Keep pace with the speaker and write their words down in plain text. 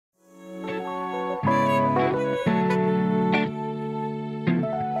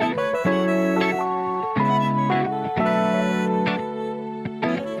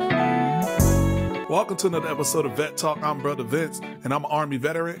Welcome to another episode of Vet Talk. I'm Brother Vince, and I'm an Army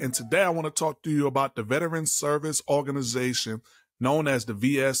veteran. And today I want to talk to you about the Veteran Service Organization, known as the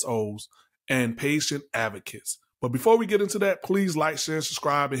VSOs, and patient advocates. But before we get into that, please like, share,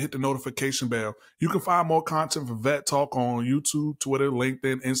 subscribe, and hit the notification bell. You can find more content from Vet Talk on YouTube, Twitter,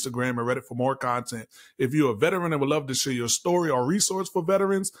 LinkedIn, Instagram, and Reddit for more content. If you're a veteran and would love to share your story or resource for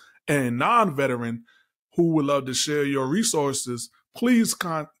veterans, and non-veteran who would love to share your resources, please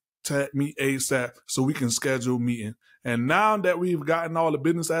contact me ASAP so we can schedule a meeting. And now that we've gotten all the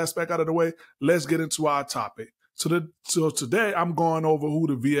business aspect out of the way, let's get into our topic. So today I'm going over who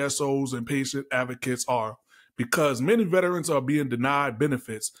the VSOs and patient advocates are, because many veterans are being denied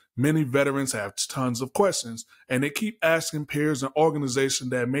benefits. Many veterans have tons of questions, and they keep asking peers and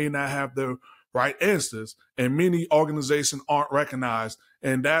organizations that may not have the right answers, and many organizations aren't recognized,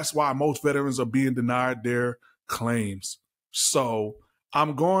 and that's why most veterans are being denied their claims. So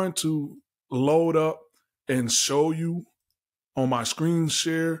I'm going to load up and show you on my screen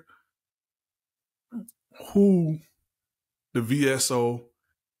share who the VSO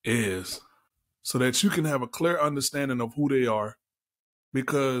is so that you can have a clear understanding of who they are,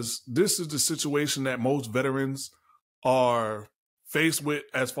 because this is the situation that most veterans are faced with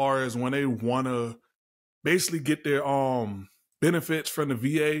as far as when they want to basically get their benefits from the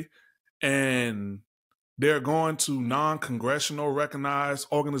VA, and they're going to non-congressional recognized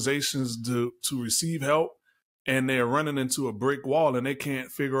organizations to receive help, and they're running into a brick wall and they can't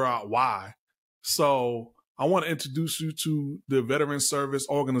figure out why. So I want to introduce you to the veteran service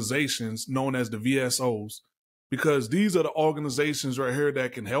organizations known as the VSOs, because these are the organizations right here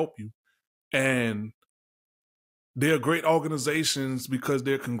that can help you. And they're great organizations because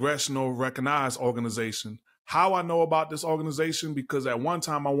they're congressional recognized organization. How I know about this organization, because at one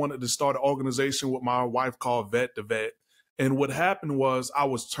time I wanted to start an organization with my wife called Vet to Vet. And what happened was I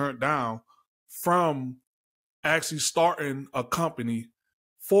was turned down from actually starting a company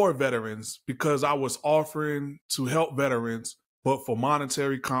for veterans because I was offering to help veterans, but for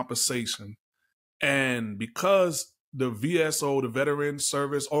monetary compensation. And because the VSO, the veteran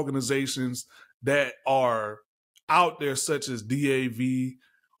service organizations that are out there, such as DAV,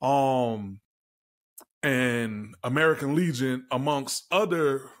 and American Legion, amongst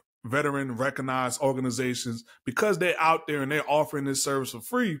other veteran recognized organizations, because they're out there and they're offering this service for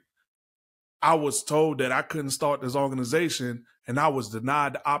free, I was told that I couldn't start this organization, and I was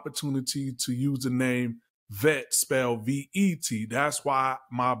denied the opportunity to use the name VET, spelled V-E-T. That's why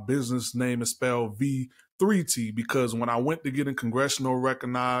my business name is spelled V3T, because when I went to get a congressional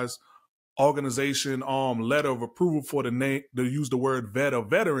recognized organization letter of approval for the name to use the word vet or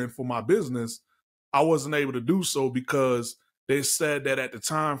veteran for my business, I wasn't able to do so because they said that at the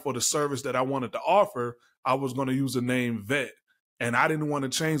time for the service that I wanted to offer, I was going to use the name vet. And I didn't want to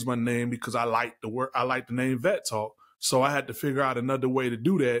change my name because I like the name Vet Talk. So I had to figure out another way to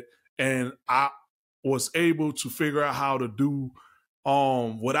do that. And I was able to figure out how to do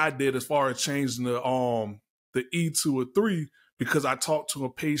what I did as far as changing the E to a 3, because I talked to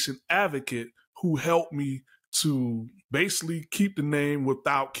a patient advocate who helped me to basically keep the name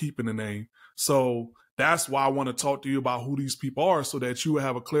without keeping the name. So that's why I want to talk to you about who these people are, so that you will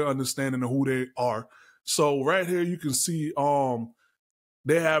have a clear understanding of who they are. So right here, you can see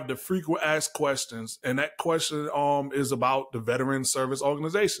they have the frequent asked questions, and that question is about the veteran service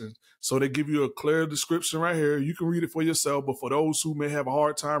organization. So they give you a clear description right here. You can read it for yourself, but for those who may have a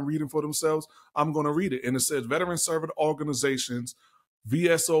hard time reading for themselves, I'm going to read it. And it says, veteran service organizations,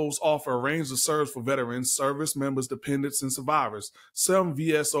 VSOs, offer a range of service for veterans, service members, dependents, and survivors. Some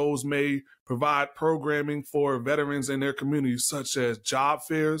VSOs may provide programming for veterans in their communities, such as job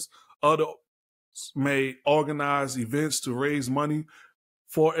fairs. Others may organize events to raise money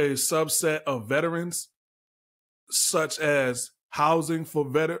for a subset of veterans, such as housing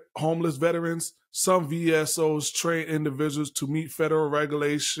for homeless veterans. Some VSOs train individuals to meet federal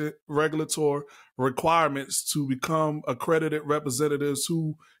regulatory requirements to become accredited representatives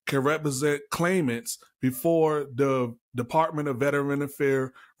who can represent claimants before the Department of Veteran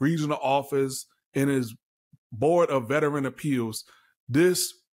Affairs Regional Office and its Board of Veteran Appeals.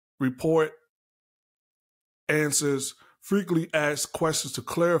 This report answers frequently asked questions to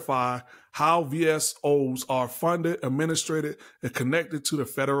clarify how VSOs are funded, administrated, and connected to the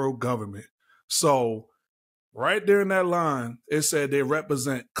federal government. So right there in that line, it said they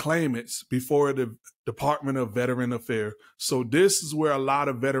represent claimants before the Department of Veteran Affairs. So this is where a lot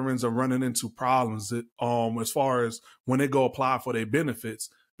of veterans are running into problems as far as when they go apply for their benefits,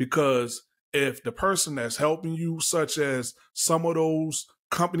 because if the person that's helping you, such as some of those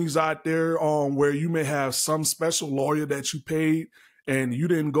companies out there where you may have some special lawyer that you paid and you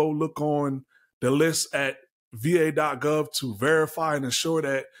didn't go look on the list at va.gov to verify and ensure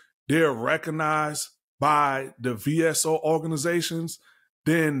that they're recognized by the VSO organizations,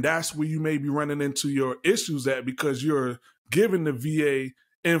 then that's where you may be running into your issues at, because you're giving the VA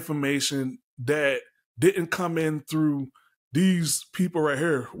information that didn't come in through these people right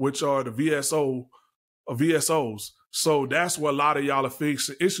here, which are the VSOs. So that's where a lot of y'all are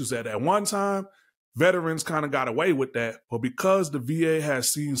facing issues at. At one time, veterans kind of got away with that, but because the VA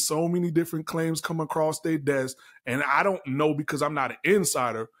has seen so many different claims come across their desk, and I don't know because I'm not an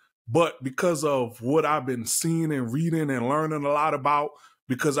insider, but because of what I've been seeing and reading and learning a lot about,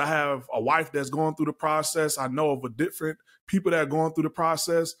 because I have a wife that's going through the process, I know of a different people that are going through the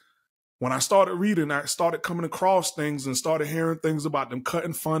process. When I started reading, I started coming across things and started hearing things about them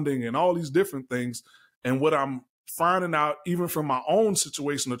cutting funding and all these different things. And what I'm finding out, even from my own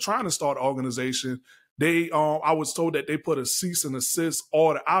situation of trying to start an organization, I was told that they put a cease and desist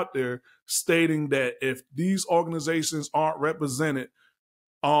order out there stating that if these organizations aren't represented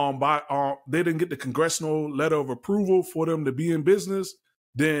they didn't get the congressional letter of approval for them to be in business,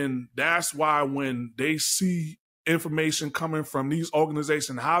 then that's why when they see information coming from these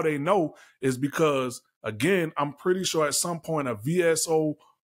organizations, how they know is because, again, I'm pretty sure at some point a VSO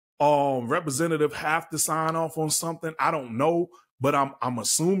representative have to sign off on something. I don't know, but I'm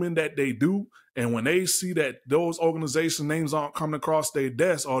assuming that they do. And when they see that those organization names aren't coming across their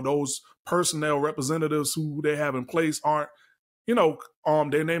desk, or those personnel representatives who they have in place aren't,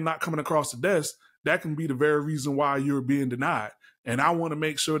 their name not coming across the desk, that can be the very reason why you're being denied. And I want to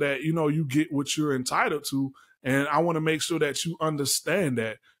make sure that, you get what you're entitled to. And I want to make sure that you understand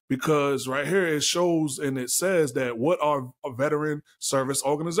that, because right here it shows and it says that what are veteran service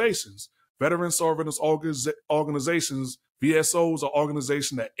organizations? Veteran service organizations, VSOs, are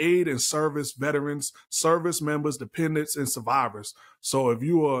organizations that aid and service veterans, service members, dependents, and survivors. So if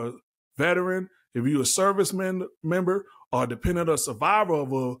you are a veteran, if you're a service member or dependent or survivor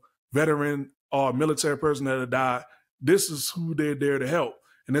of a veteran or military person that have died, this is who they're there to help.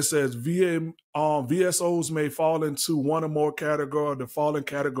 And it says VSOs may fall into one or more category of the following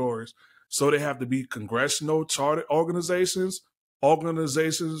categories. So they have to be congressional chartered organizations,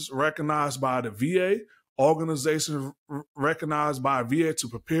 organizations recognized by the VA, organizations recognized by VA to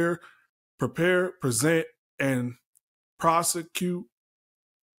prepare, present, and prosecute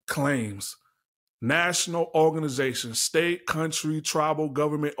claims. National organizations, state, country, tribal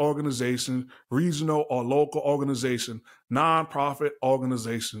government organizations, regional or local organization, nonprofit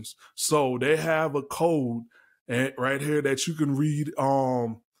organizations. So they have a code right here that you can read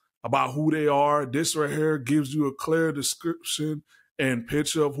about who they are. This right here gives you a clear description and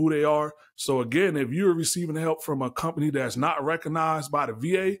picture of who they are. So again, if you're receiving help from a company that's not recognized by the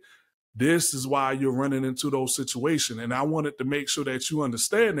VA, this is why you're running into those situations. And I wanted to make sure that you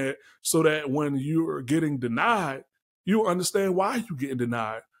understand that, so that when you're getting denied, you understand why you're getting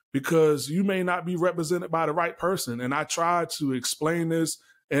denied, because you may not be represented by the right person. And I tried to explain this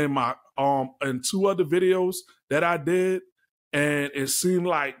in my in 2 other videos that I did, and it seemed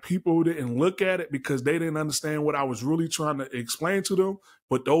like people didn't look at it because they didn't understand what I was really trying to explain to them.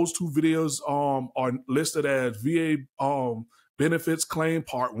 But those 2 videos are listed as VA benefits claim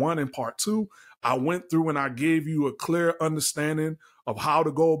part 1 and part 2. I went through and I gave you a clear understanding of how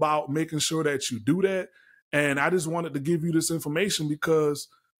to go about making sure that you do that. And I just wanted to give you this information because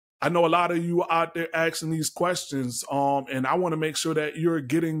I know a lot of you out there asking these questions, and I want to make sure that you're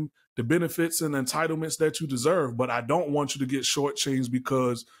getting the benefits and entitlements that you deserve. But I don't want you to get shortchanged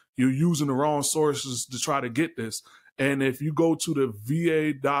because you're using the wrong sources to try to get this. And if you go to the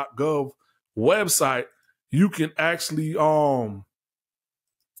va.gov website, you can actually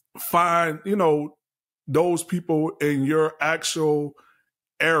find, those people in your actual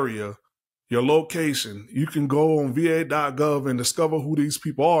area, your location. You can go on va.gov and discover who these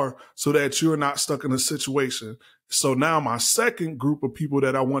people are so that you're not stuck in a situation. So now my second group of people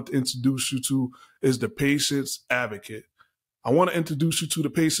that I want to introduce you to is the patient's advocate. I want to introduce you to the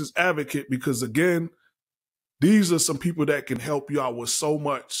patient's advocate because, again, these are some people that can help you out with so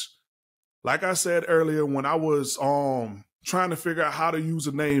much. Like I said earlier, when I was trying to figure out how to use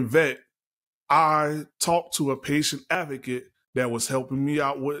the name vet, I talked to a patient advocate that was helping me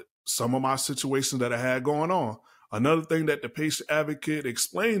out with some of my situations that I had going on. Another thing that the patient advocate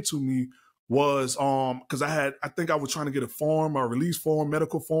explained to me was because I think I was trying to get a release form,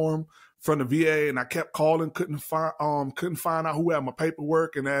 medical form from the VA, and I kept calling, couldn't find out who had my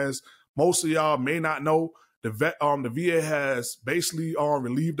paperwork. And as most of y'all may not know, the VA has basically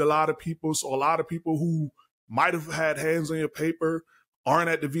relieved a lot of people. So a lot of people who might have had hands on your paper aren't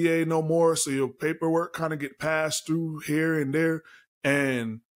at the VA no more. So your paperwork kind of get passed through here and there.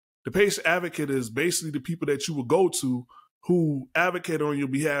 And The patient advocate is basically the people that you will go to who advocate on your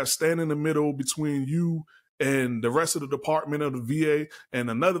behalf, stand in the middle between you and the rest of the department of the VA. And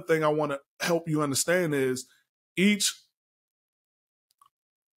another thing I want to help you understand is each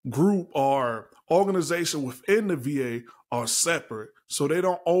group or organization within the VA are separate, so they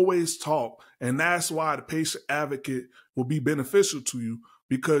don't always talk. And that's why the patient advocate will be beneficial to you,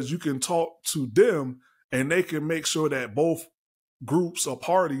 because you can talk to them and they can make sure that both groups or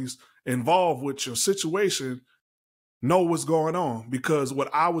parties involved with your situation know what's going on. Because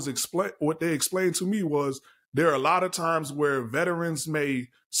what they explained to me was there are a lot of times where veterans may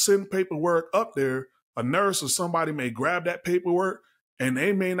send paperwork up there, a nurse or somebody may grab that paperwork and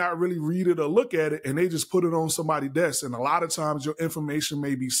they may not really read it or look at it, and they just put it on somebody's desk. And a lot of times your information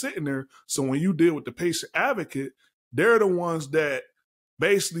may be sitting there. So when you deal with the patient advocate, they're the ones that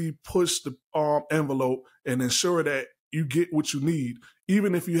basically push the envelope and ensure that you get what you need,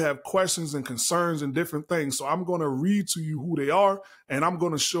 even if you have questions and concerns and different things. So I'm going to read to you who they are, and I'm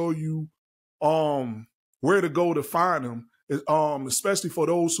going to show you where to go to find them, especially for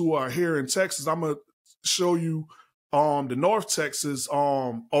those who are here in Texas. I'm going to show you the NorthTexas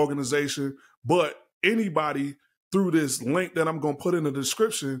organization, but anybody through this link that I'm going to put in the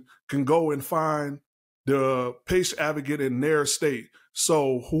description can go and find the patient advocate in their state.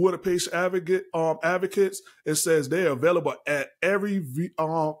 So who are the patient advocates? It says they're available at every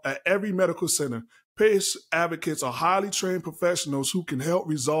medical center. Patient advocates are highly trained professionals who can help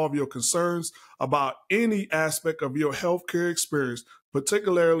resolve your concerns about any aspect of your healthcare experience,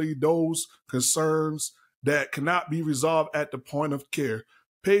 particularly those concerns that cannot be resolved at the point of care.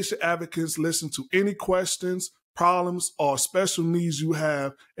 Patient advocates listen to any questions, problems, or special needs you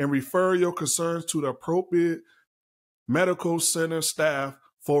have and refer your concerns to the appropriate medical center staff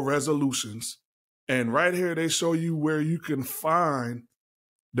for resolutions. And right here, they show you where you can find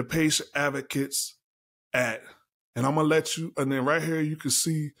the patient advocates at. And I'm going to let you, and then right here, you can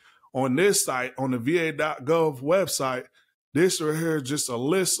see on this site, on the va.gov website, this right here is just a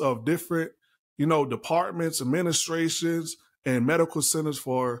list of different departments, administrations, and medical centers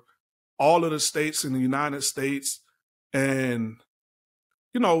for all of the states in the United States. And,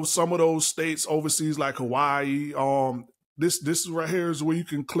 some of those states overseas like Hawaii, this right here is where you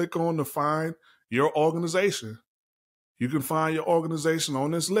can click on to find your organization. You can find your organization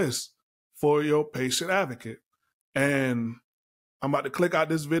on this list for your patient advocate. And I'm about to click out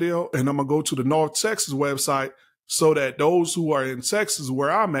this video and I'm going to go to the NorthTexas website so that those who are in Texas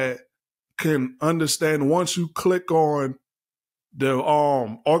where I'm at can understand. Once you click on the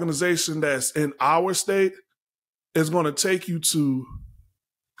organization that's in our state, it's going to take you to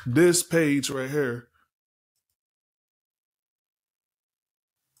this page right here.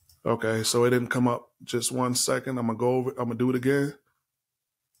 Okay, so it didn't come up. Just 1 second. I'm going to go over. I'm going to do it again.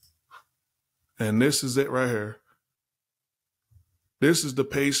 And this is it right here. This is the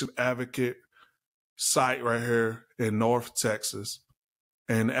patient advocate site right here in North Texas.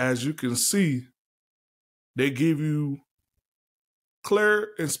 And as you can see, they give you clear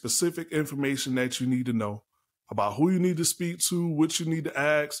and specific information that you need to know about who you need to speak to, what you need to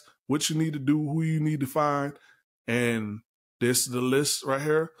ask, what you need to do, who you need to find. And this is the list right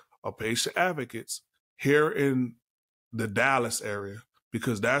here of patient advocates here in the Dallas area,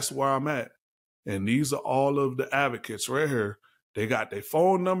 because that's where I'm at. And these are all of the advocates right here. They got their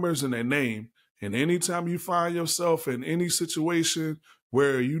phone numbers and their name. And anytime you find yourself in any situation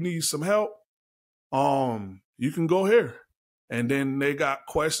where you need some help, you can go here. And then they got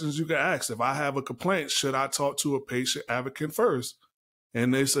questions you can ask. If I have a complaint, should I talk to a patient advocate first?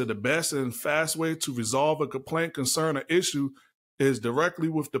 And they said the best and fast way to resolve a complaint, concern, or issue is directly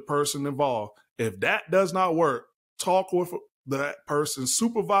with the person involved. If that does not work, talk with that person's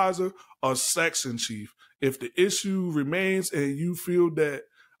supervisor or section chief. If the issue remains and you feel that,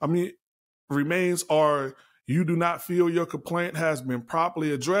 remains or you do not feel your complaint has been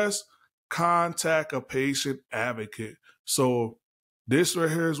properly addressed, contact a patient advocate. So this right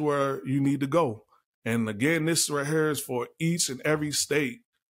here is where you need to go. And again, this right here is for each and every state.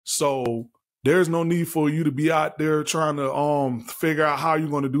 So there's no need for you to be out there trying to figure out how you're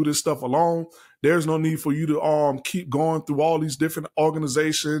going to do this stuff alone. There's no need for you to keep going through all these different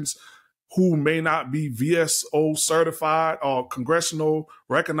organizations who may not be VSO certified or congressional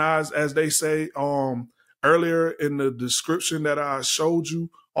recognized, as they say earlier in the description that I showed you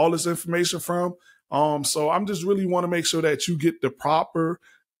all this information from. So I'm just really want to make sure that you get the proper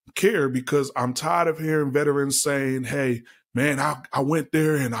care, because I'm tired of hearing veterans saying, hey, man, I went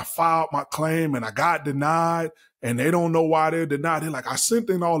there and I filed my claim and I got denied, and they don't know why they're denied. They're like, I sent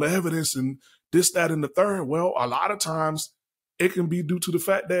in all the evidence and this, that, and the third. Well, a lot of times it can be due to the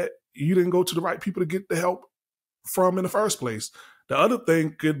fact that you didn't go to the right people to get the help from in the first place. The other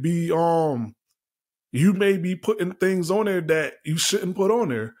thing could be you may be putting things on there that you shouldn't put on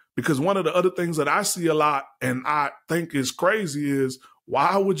there. Because one of the other things that I see a lot and I think is crazy is,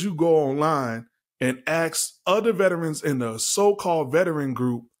 why would you go online and ask other veterans in the so-called veteran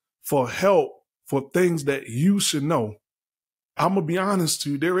group for help for things that you should know? I'm going to be honest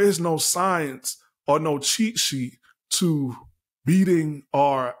to you, there is no science or no cheat sheet to beating,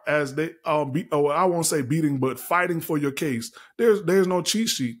 or as they I won't say beating, but fighting for your case. There's no cheat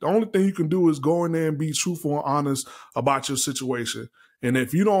sheet. The only thing you can do is go in there and be truthful and honest about your situation. And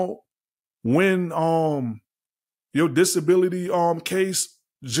if you don't win your disability case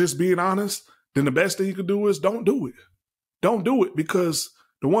just being honest, then the best thing you can do is don't do it. Don't do it, because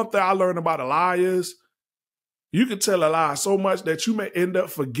the one thing I learned about a lie is you can tell a lie so much that you may end up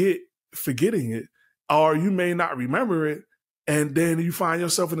forgetting it, or you may not remember it. And then you find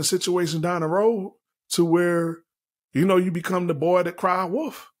yourself in a situation down the road to where, you become the boy that cried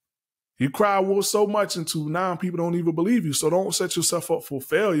wolf. You cry wolf so much until now people don't even believe you. So don't set yourself up for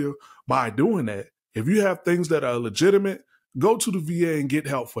failure by doing that. If you have things that are legitimate, go to the VA and get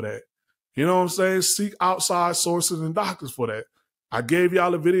help for that. You know what I'm saying? Seek outside sources and doctors for that. I gave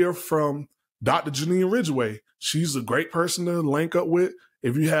y'all a video from Dr. Janine Ridgway. She's a great person to link up with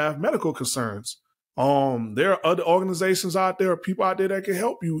if you have medical concerns. There are other organizations out there, people out there that can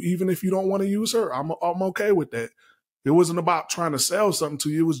help you, even if you don't want to use her. I'm okay with that. It wasn't about trying to sell something to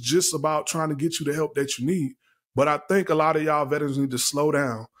you. It was just about trying to get you the help that you need. But I think a lot of y'all veterans need to slow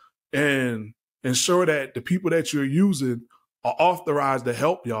down and ensure that the people that you're using are authorized to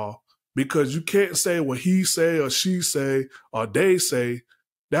help y'all, because you can't say what he say or she say or they say.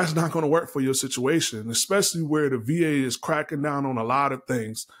 That's not going to work for your situation, especially where the VA is cracking down on a lot of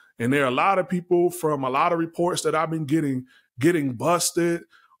things. And there are a lot of people from a lot of reports that I've been getting busted,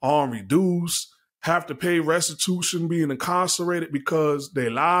 reduced, have to pay restitution, being incarcerated because they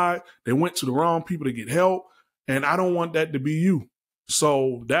lied. They went to the wrong people to get help. And I don't want that to be you.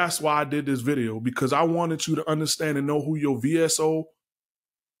 So that's why I did this video, because I wanted you to understand and know who your VSO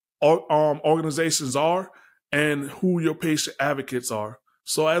organizations are and who your patient advocates are.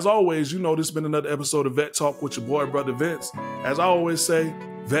 So as always, this has been another episode of Vet Talk with your boy, Brother Vince. As I always say,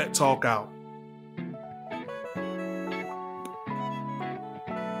 Vet Talk out.